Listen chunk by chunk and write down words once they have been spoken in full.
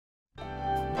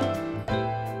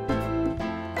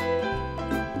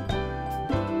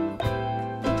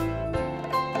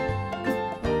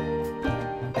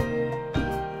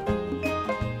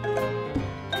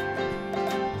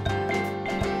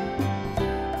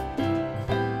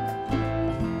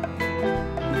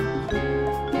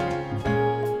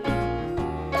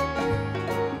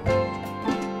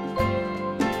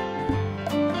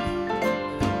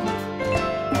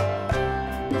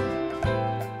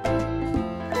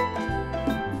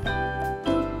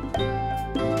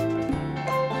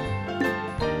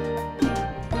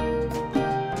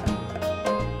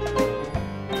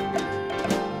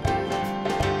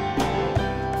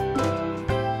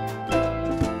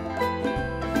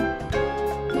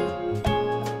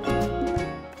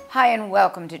Hi and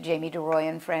welcome to Jamie deRoy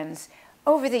and Friends.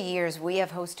 Over the years, we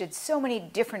have hosted so many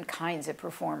different kinds of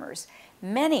performers,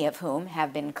 many of whom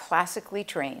have been classically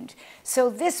trained. So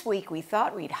this week we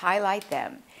thought we'd highlight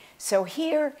them. So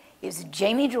here is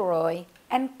Jamie deRoy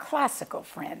and Classical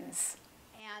Friends.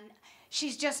 And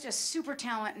she's just a super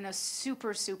talent and a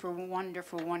super, super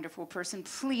wonderful, wonderful person.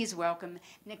 Please welcome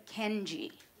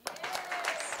Nikenji.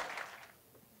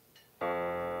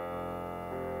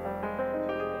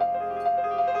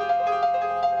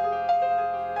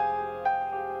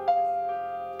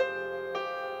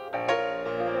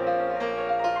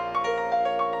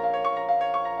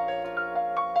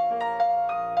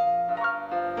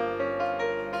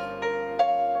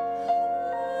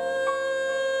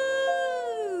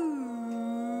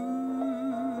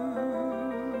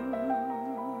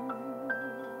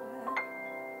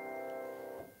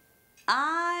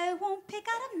 I won't pick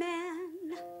out a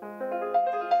man,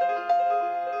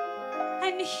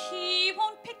 and he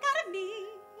won't pick out a me.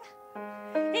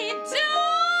 He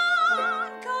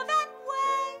don't go that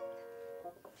way.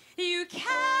 You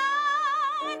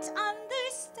can't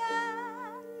understand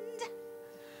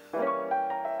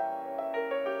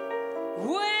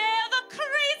where the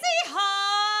crazy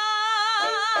heart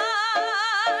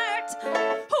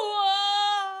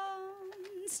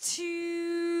wants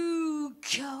to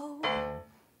go.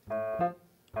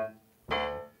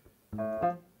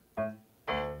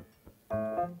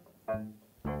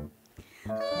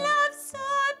 Love's a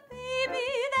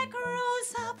baby that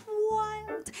grows up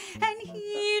wild, and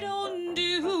he don't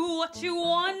do what you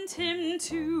want him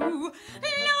to.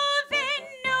 Love ain't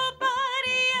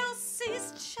nobody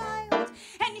else's child,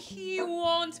 and he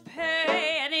won't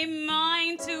pay any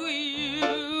mind to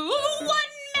you.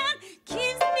 One man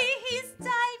gives me his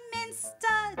diamond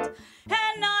stud,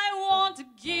 and I want to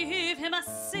give him a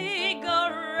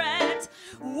cigarette.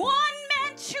 One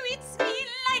man treats me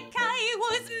like I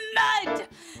was mud,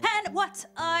 and what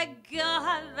I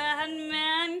got that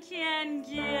man can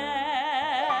get.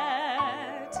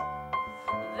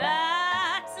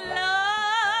 That's love.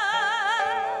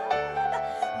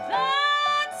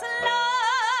 That's love.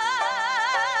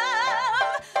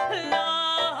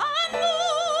 L'amour.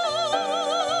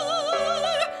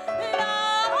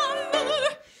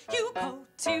 You go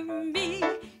to me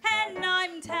and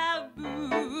I'm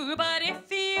taboo, but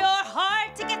if you're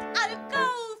hard to get, I'll go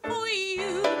for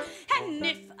you. And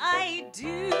if I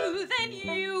do, then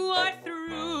you are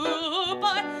through.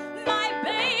 But my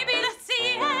baby, that's the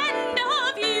end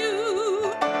of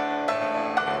you.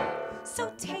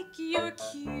 So take your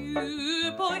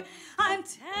cue, boy. I'm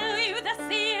telling you, that's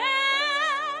the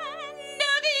end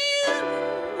of you.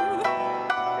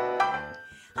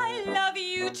 I love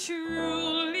you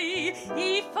truly.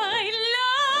 If I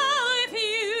love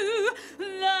you,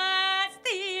 that's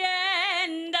the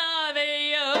end of you.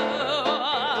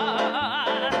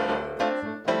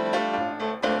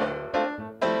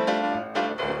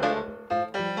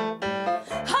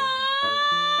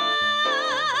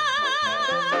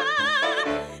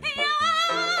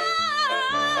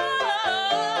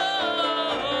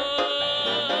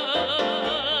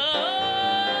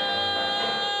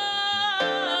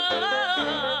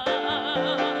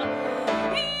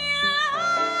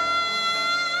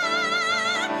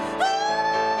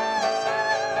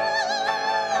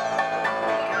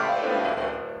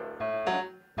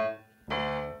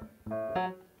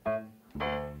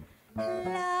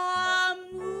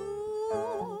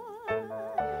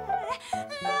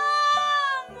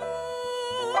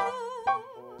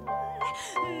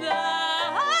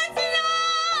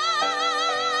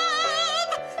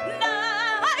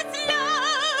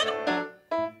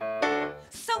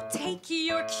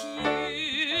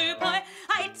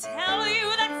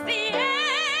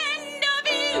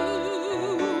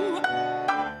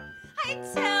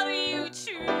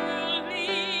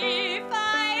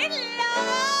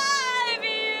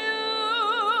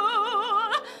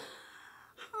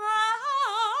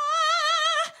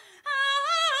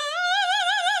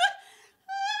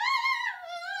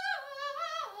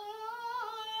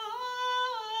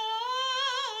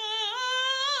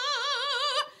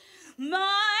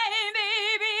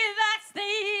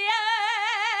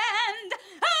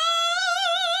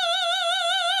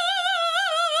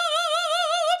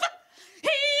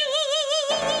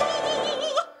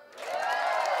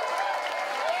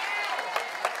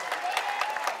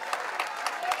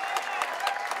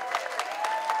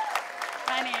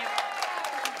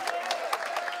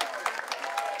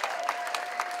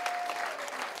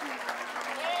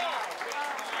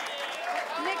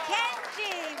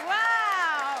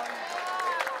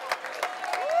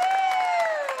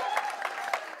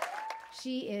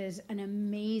 She is an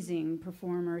amazing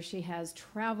performer. She has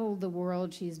traveled the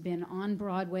world. She's been on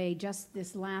Broadway. Just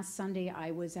this last Sunday, I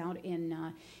was out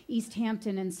in East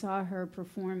Hampton and saw her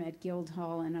perform at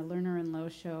Guildhall in a Lerner and Loewe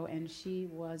show, and she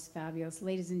was fabulous.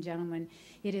 Ladies and gentlemen,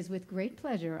 it is with great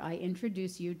pleasure I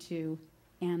introduce you to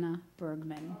Anna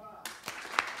Bergman.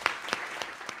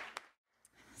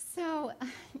 So,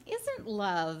 isn't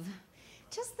love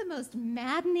just the most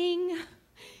maddening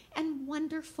and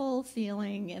wonderful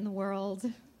feeling in the world?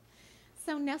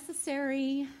 So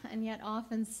necessary and yet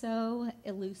often so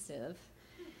elusive.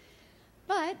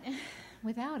 But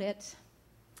without it,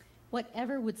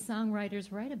 whatever would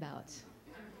songwriters write about?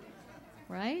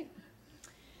 Right?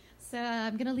 So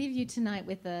I'm going to leave you tonight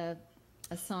with a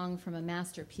song from a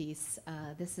masterpiece.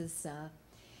 This is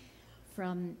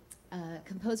from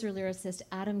composer-lyricist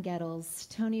Adam Guettle's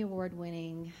Tony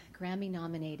Award-winning,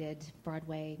 Grammy-nominated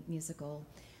Broadway musical,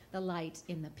 The Light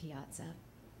in the Piazza.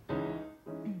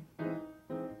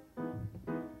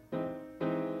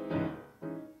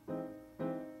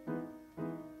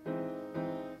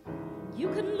 You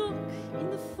can look in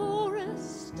the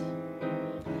forest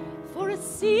for a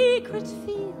secret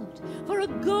field, for a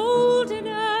golden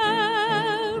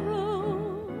arrow,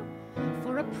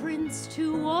 for a prince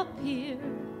to appear,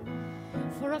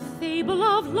 for a fable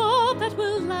of love that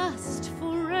will last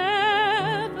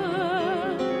forever.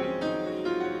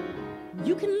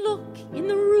 You can look in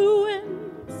the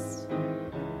ruins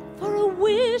for a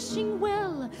wishing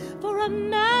well, for a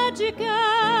magic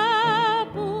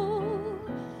apple,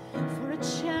 for a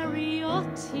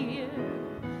charioteer,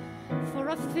 for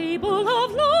a fable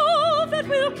of love that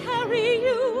will carry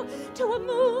you to a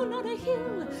moon on a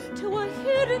hill, to a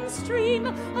hidden stream,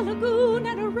 a lagoon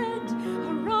and a red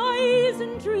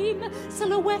horizon dream,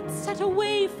 silhouettes set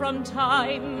away from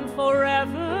time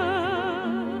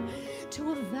forever,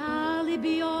 to a valley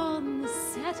beyond the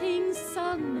setting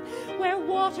sun, where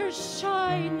waters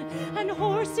shine and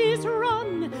horses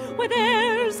run, where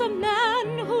there's a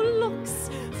man who looks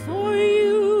for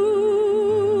you.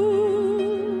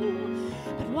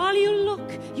 But while you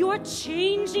look, you are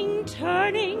changing,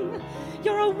 turning.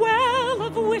 You're a well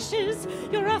of wishes,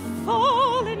 you're a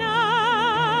fallen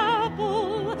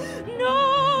apple. No,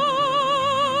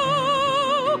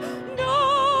 no,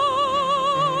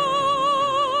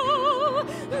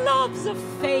 love's a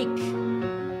fake,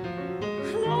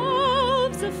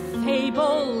 love's a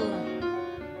fable,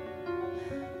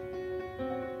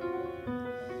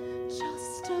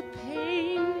 just a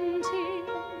painting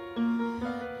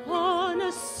on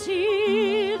a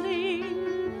ceiling,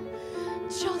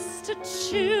 just a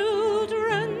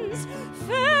children's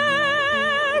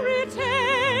fairy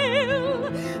tale.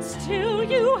 Still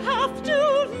you have to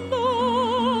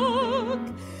look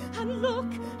and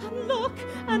look and look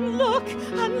and look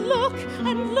and look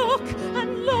and look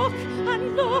and look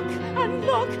and look and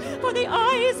look for the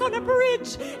eyes on a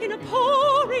bridge in a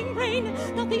pouring rain.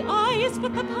 Not the eyes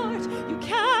but the part you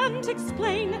can't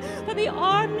explain, for the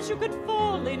arms you could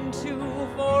fall into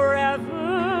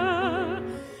forever,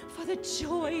 for the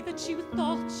joy that you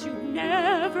thought you'd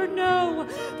never know.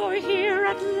 For here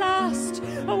at last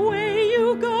away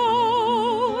you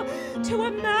go to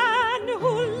a man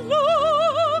who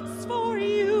looks for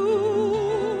you.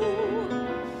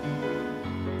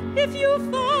 If you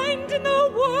find in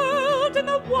the world, in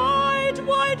the wide,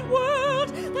 wide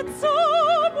world, that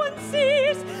someone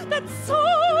sees, that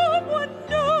someone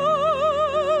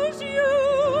knows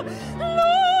you,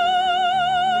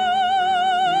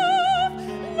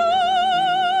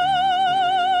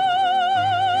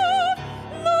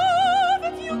 love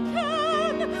if you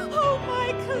can, oh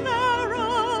my Clara,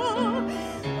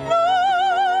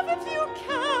 love if you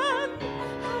can,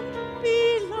 and be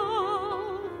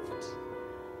loved.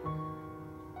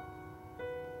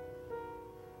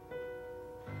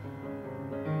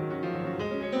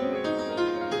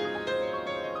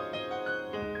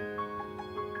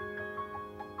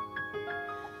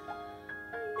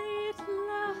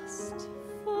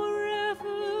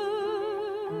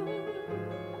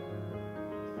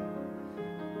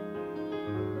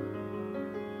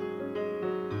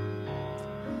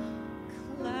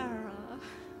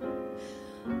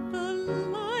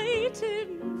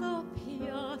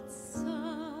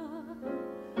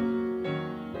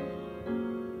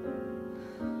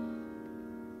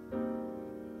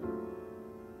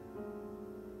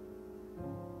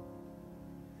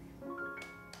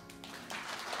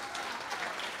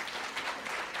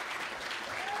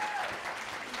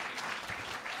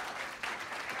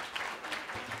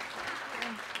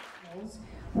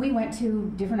 we went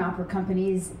to different opera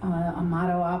companies,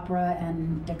 Amato Opera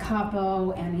and Da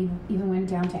Capo, and even went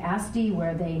down to Asti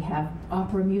where they have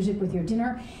opera music with your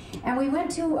dinner. And we went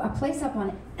to a place up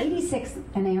on 86th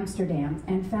in Amsterdam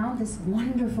and found this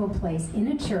wonderful place in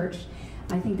a church.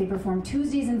 I think they perform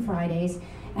Tuesdays and Fridays,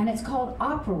 and it's called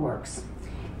Opera Works.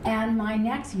 And my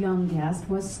next young guest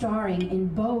was starring in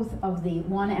both of the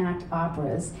one-act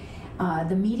operas,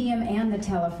 The Medium and The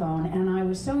Telephone, and I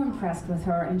was so impressed with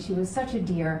her, and she was such a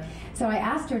dear. So I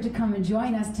asked her to come and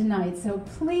join us tonight, so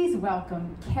please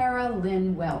welcome Cara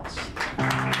Lynn Welch.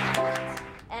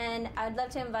 And I'd love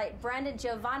to invite Brandon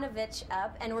Jovanovic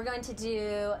up, and we're going to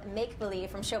do Make Believe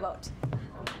from Showboat.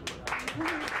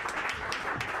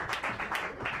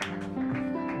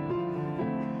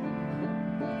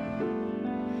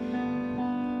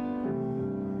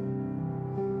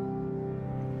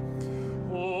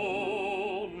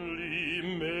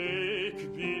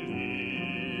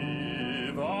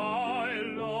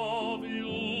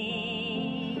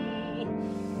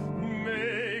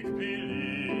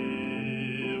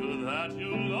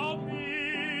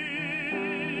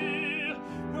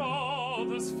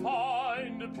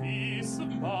 Peace of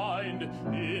mind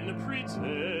in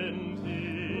pretending.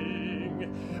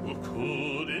 Well,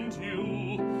 couldn't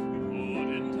you,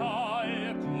 couldn't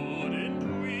I, couldn't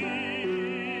we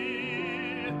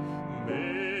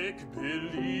make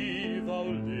believe our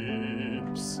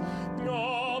lips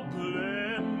are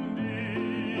blending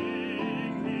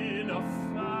in a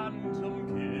phantom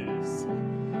kiss,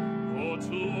 or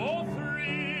two or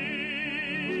three,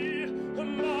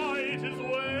 might as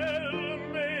well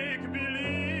make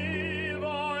believe I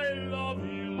love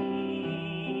you.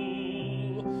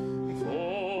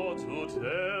 For to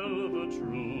tell the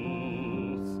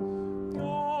truth, I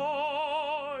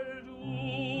do.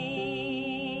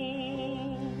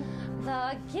 The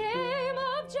game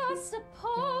of just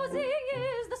supposing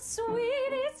is the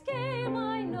sweetest game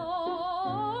I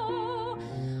know.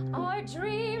 Our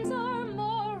dreams are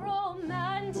more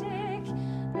romantic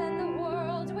than the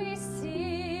world we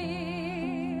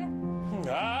see.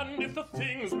 And if the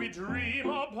things we dream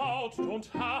about don't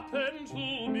happen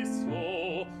to be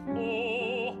so,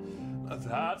 oh,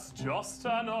 that's just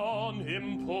an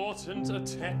unimportant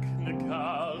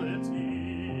technicality.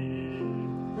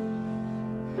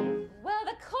 Well,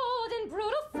 the cold and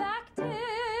brutal fact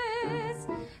is,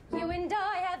 you and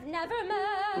I have never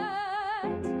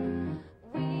met.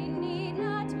 We need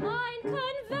not mind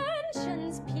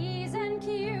conventions, P's and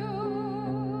Q's.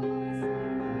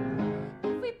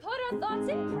 If we put our thoughts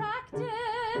in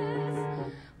practice,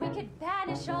 we could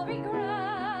banish all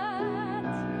regret.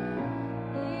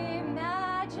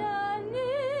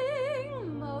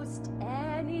 Imagining most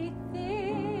anything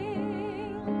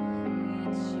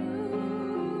we choose.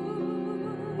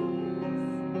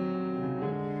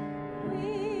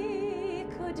 We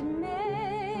could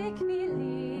make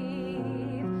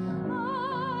believe I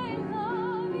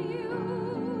love you.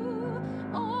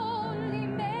 Only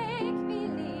make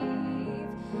believe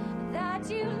that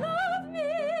you love me.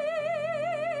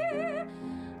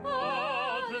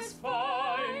 Others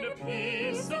find a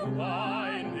peace of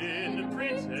mind in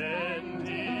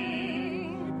pretending.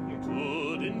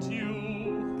 Couldn't you,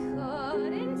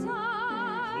 Couldn't I?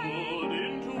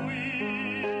 couldn't we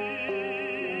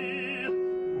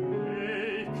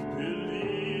make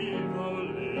believe our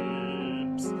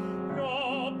lips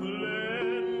are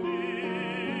blending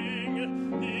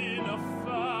in a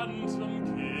phantom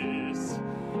kiss,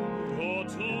 or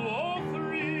two or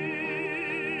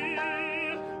three,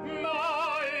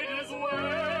 might as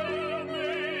well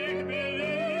make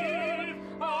believe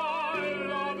I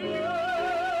love you.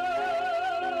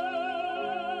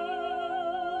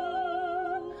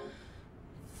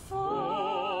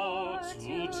 For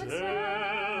to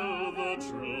tell the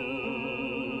truth,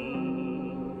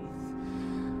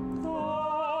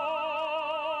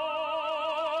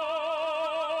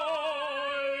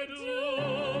 I do.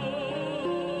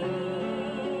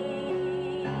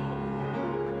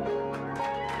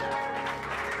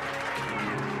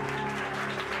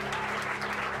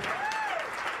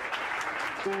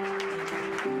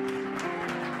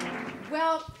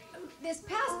 Well, this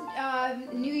past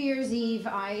New Year's Eve,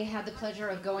 I had the pleasure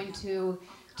of going to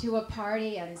a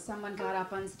party, and someone got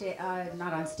up on stage,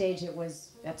 not on stage, it was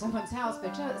at someone's house,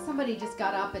 but somebody just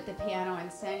got up at the piano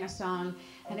and sang a song,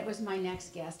 and it was my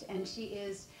next guest, and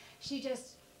she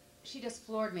just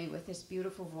floored me with this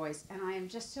beautiful voice, and I am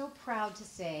just so proud to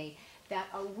say that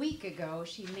a week ago,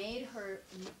 she made her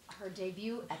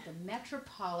debut at the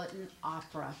Metropolitan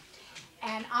Opera.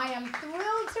 And I am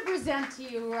thrilled to present to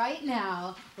you right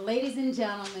now, ladies and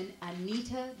gentlemen,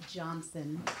 Anita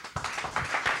Johnson.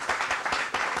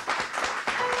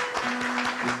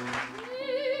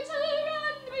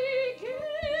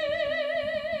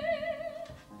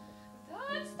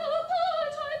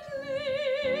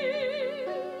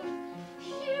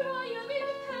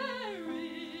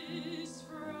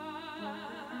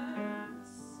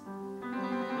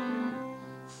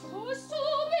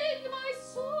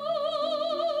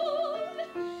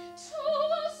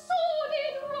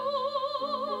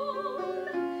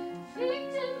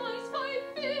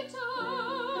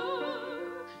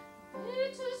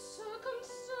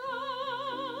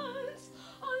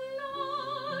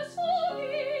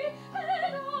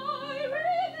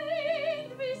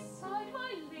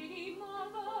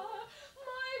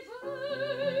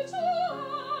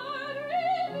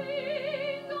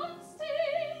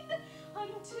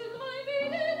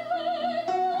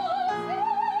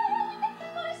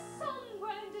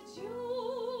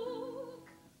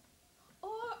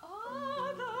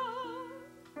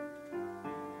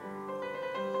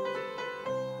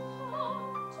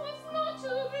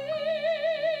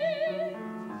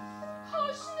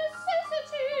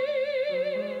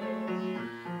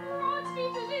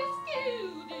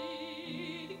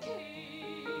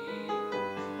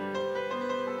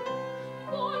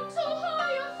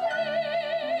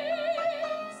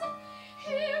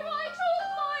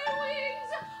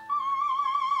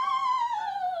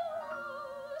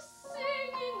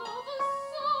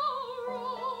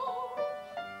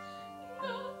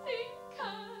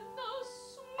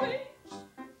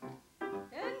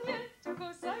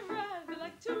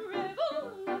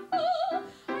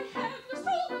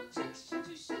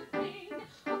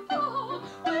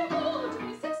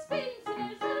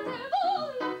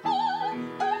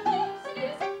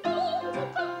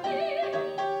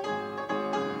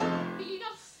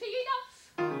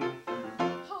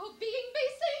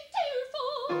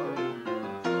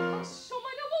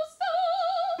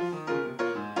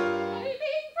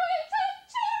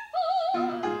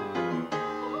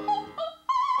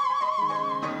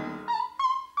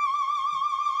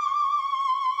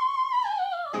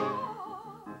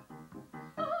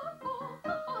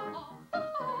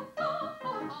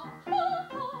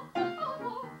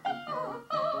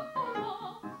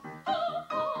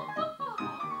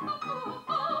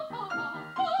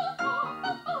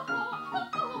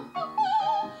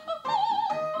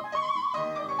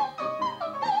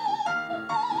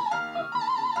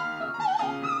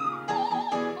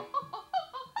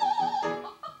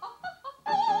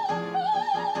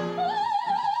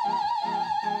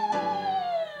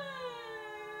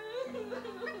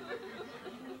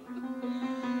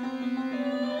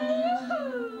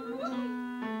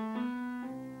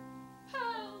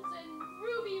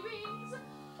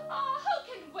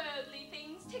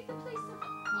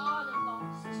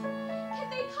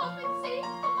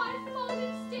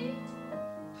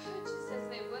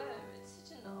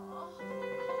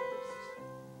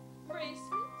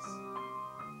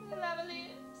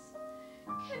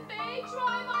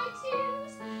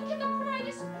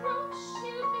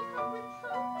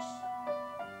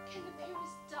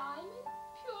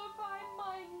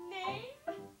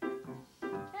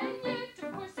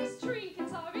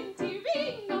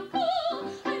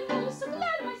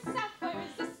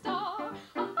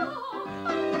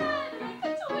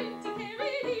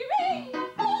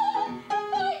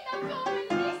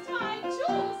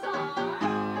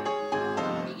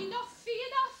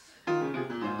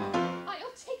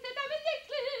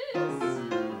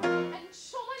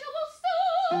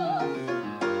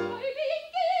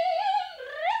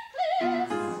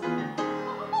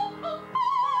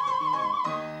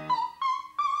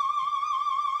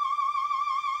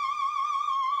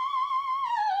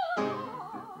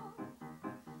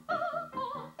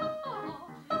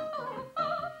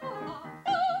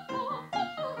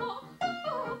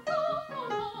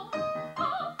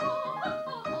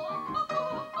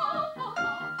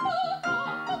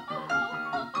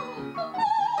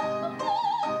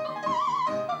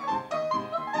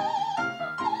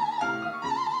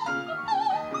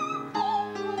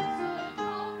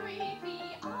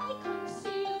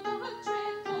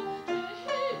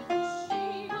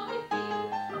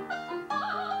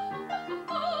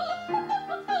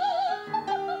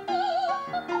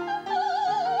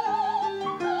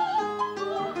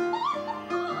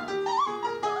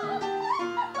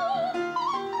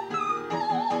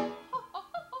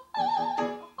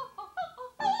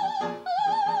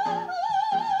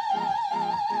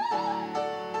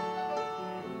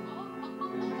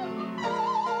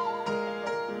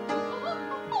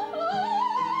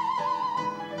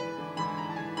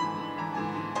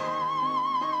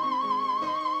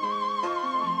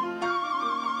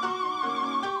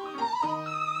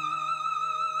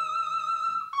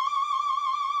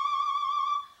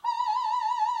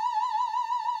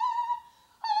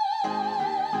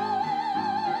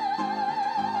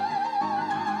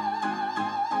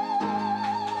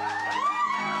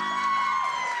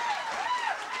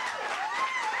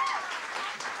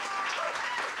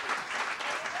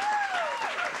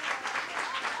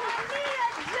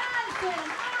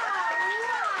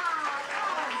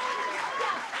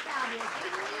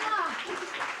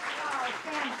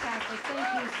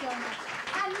 so much.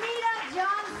 Anita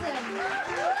Johnson.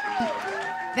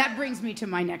 That brings me to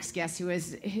my next guest, who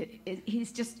is,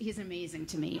 he's amazing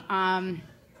to me. As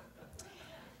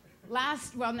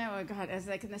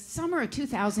like in the summer of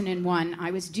 2001,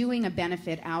 I was doing a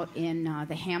benefit out in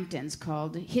the Hamptons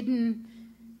called Hidden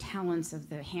Talents of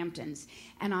the Hamptons,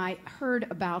 and I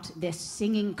heard about this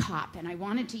singing cop, and I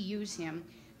wanted to use him,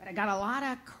 but I got a lot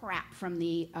of crap from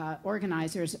the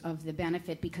organizers of the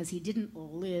benefit because he didn't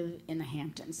live in the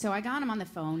Hamptons. So I got him on the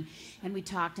phone, and we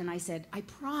talked, and I said, I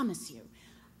promise you,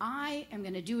 I am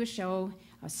going to do a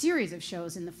series of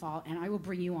shows in the fall, and I will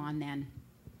bring you on then.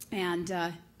 And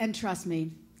trust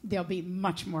me, they'll be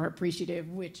much more appreciative,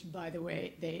 which, by the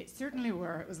way, they certainly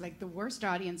were. It was like the worst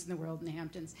audience in the world in the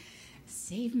Hamptons.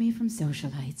 Save me from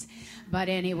socialites. But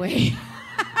anyway,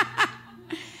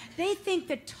 they think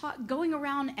that going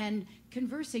around and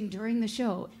conversing during the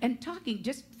show and talking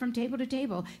just from table to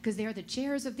table, because they're the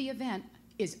chairs of the event,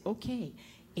 is okay.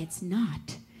 It's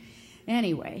not.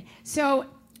 Anyway,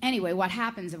 what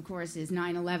happens, of course, is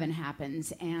 9/11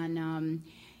 happens, and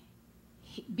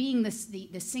being the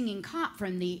singing cop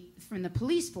from the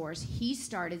police force, he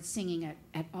started singing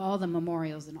at all the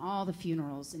memorials and all the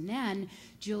funerals. And then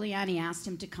Giuliani asked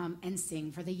him to come and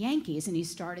sing for the Yankees, and he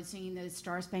started singing the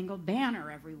Star-Spangled Banner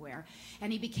everywhere.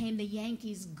 And he became the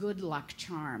Yankees' good luck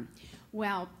charm.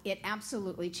 Well, it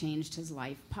absolutely changed his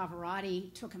life.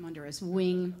 Pavarotti took him under his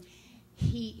wing.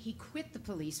 He quit the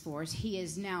police force. He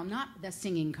is now not the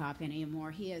singing cop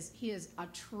anymore. He is a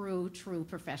true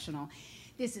professional.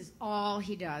 This is all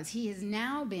he does. He has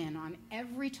now been on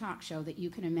every talk show that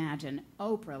you can imagine.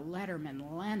 Oprah,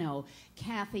 Letterman, Leno,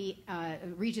 Kathy,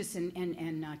 Regis,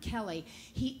 and Kelly.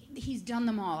 He's done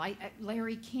them all.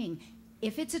 Larry King.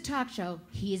 If it's a talk show,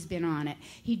 he's been on it.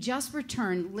 He just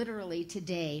returned literally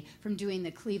today from doing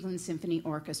the Cleveland Symphony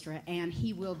Orchestra, and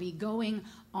he will be going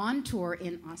on tour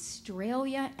in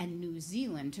Australia and New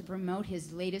Zealand to promote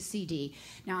his latest CD.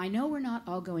 Now, I know we're not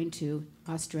all going to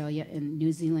Australia and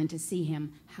New Zealand to see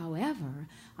him. However,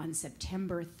 on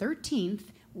September 13th,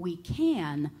 we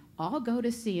can all go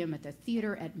to see him at the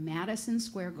theater at Madison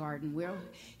Square Garden, where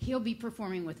he'll be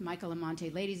performing with Michael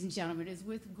Amante. Ladies and gentlemen, it is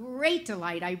with great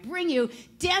delight I bring you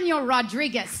Daniel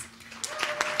Rodriguez.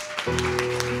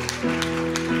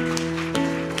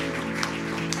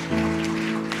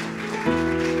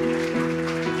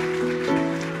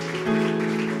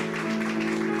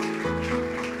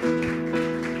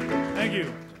 Thank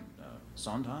you.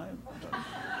 Sondheim?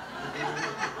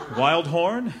 Wild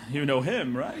Horn? You know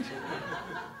him, right?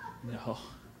 No.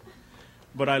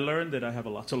 But I learned that I have a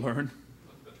lot to learn.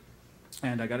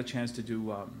 And I got a chance to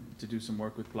do some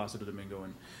work with Placido Domingo.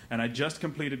 And I just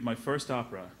completed my first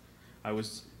opera. I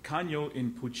was Canio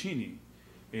in Puccini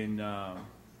in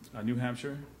New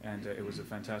Hampshire, and it was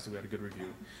fantastic. We had a good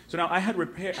review. So now I had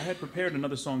prepared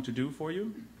another song to do for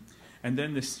you, and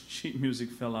then this sheet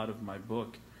music fell out of my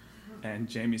book. And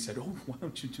Jamie said, "Oh, why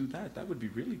don't you do that? That would be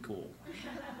really cool."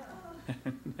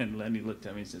 And Lenny looked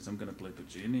at me and says, "I'm going to play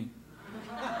Puccini."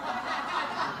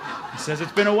 He says,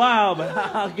 "It's been a while, but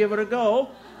I'll give it a go."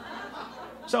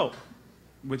 So,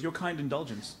 with your kind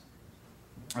indulgence,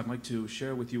 I'd like to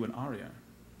share with you an aria.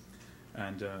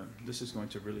 And this is going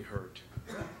to really hurt.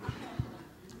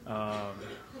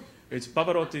 It's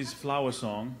Pavarotti's Flower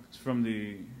Song. It's from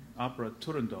the opera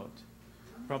Turandot.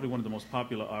 Probably one of the most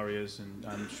popular arias, and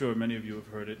I'm sure many of you have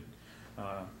heard it.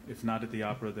 If not at the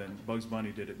opera, then Bugs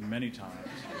Bunny did it many times.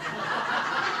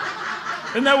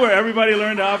 Isn't that where everybody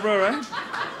learned opera, right?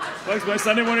 Bugs Bunny,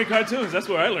 Sunday morning cartoons, that's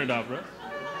where I learned opera.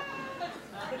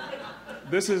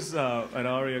 This is an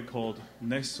aria called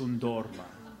Nessun Dorma,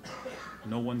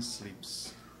 No One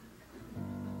Sleeps.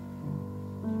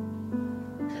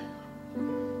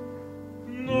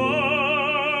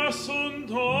 Nessun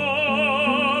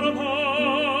dorma,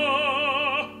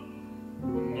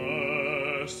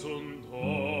 nessun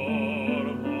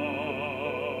dorma,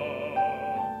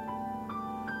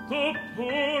 tu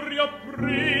pure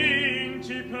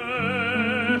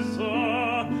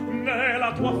principessa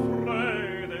nella tua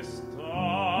fredda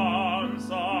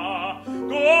stanza,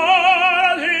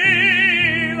 guardi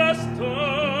le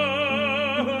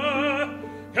stelle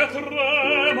che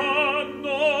tremano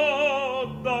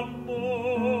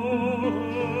d'amore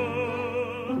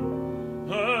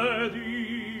e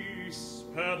di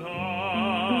speranza.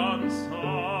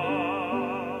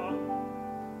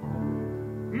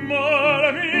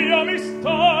 Mare mio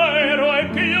mistero è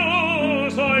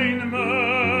chiuso in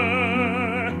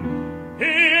me,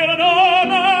 il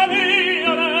nome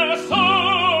mio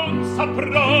nessun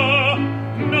saprà,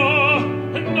 no,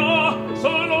 no,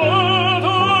 solo tu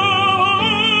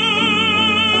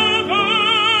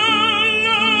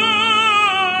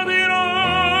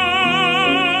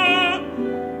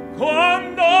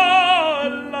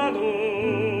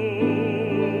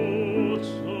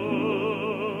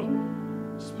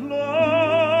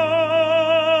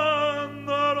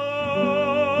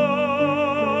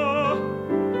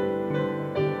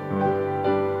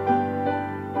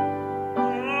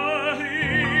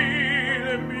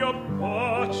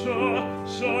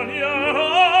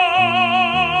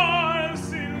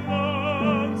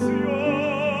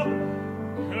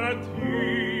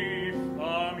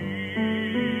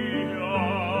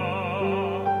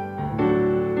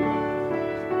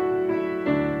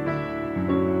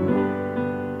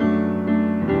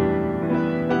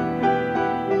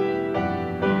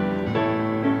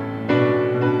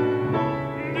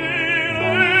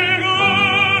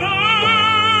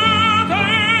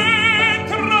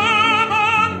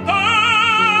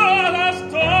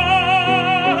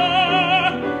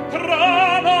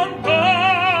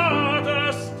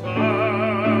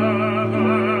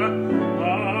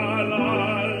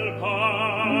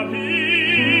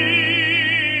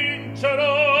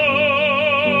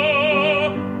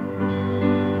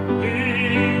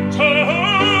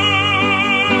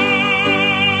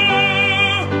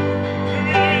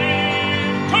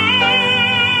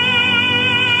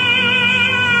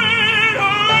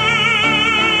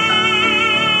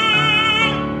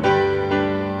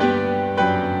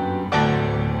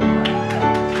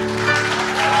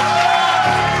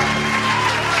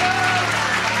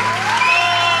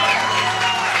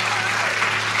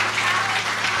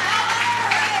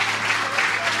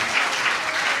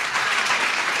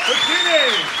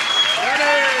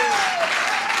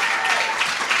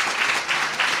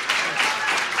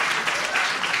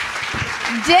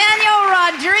Daniel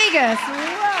Rodriguez.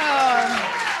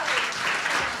 Whoa.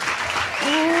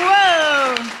 Whoa.